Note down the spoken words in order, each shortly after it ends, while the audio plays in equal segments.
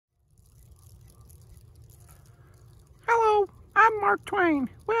Mark Twain.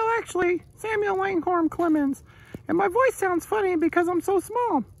 Well, actually, Samuel Clemens. And my voice sounds funny because I'm so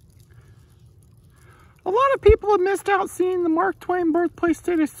small. A lot of people have missed out seeing the Mark Twain Birthplace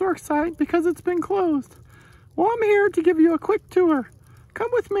State Historic Site because it's been closed. Well, I'm here to give you a quick tour. Come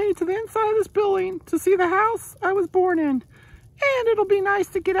with me to the inside of this building to see the house I was born in. And it'll be nice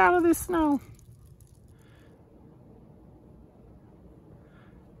to get out of this snow.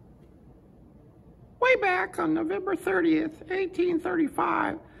 Way back on November 30th,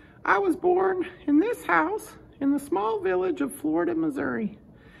 1835, I was born in this house in the small village of Florida, Missouri.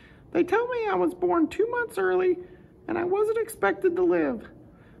 They tell me I was born 2 months early and I wasn't expected to live.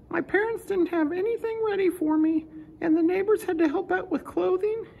 My parents didn't have anything ready for me, and the neighbors had to help out with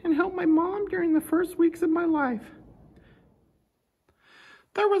clothing and help my mom during the first weeks of my life.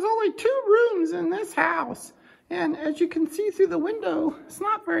 There was only 2 rooms in this house, and as you can see through the window, it's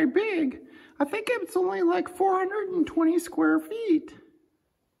not very big. I think it's only like 420 square feet.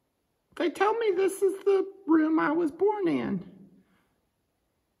 They tell me this is the room I was born in.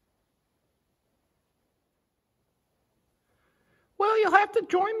 Well, you'll have to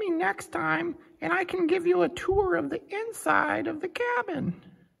join me next time, and I can give you a tour of the inside of the cabin.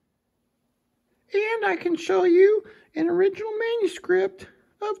 And I can show you an original manuscript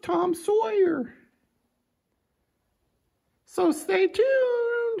of Tom Sawyer. So stay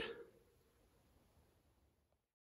tuned.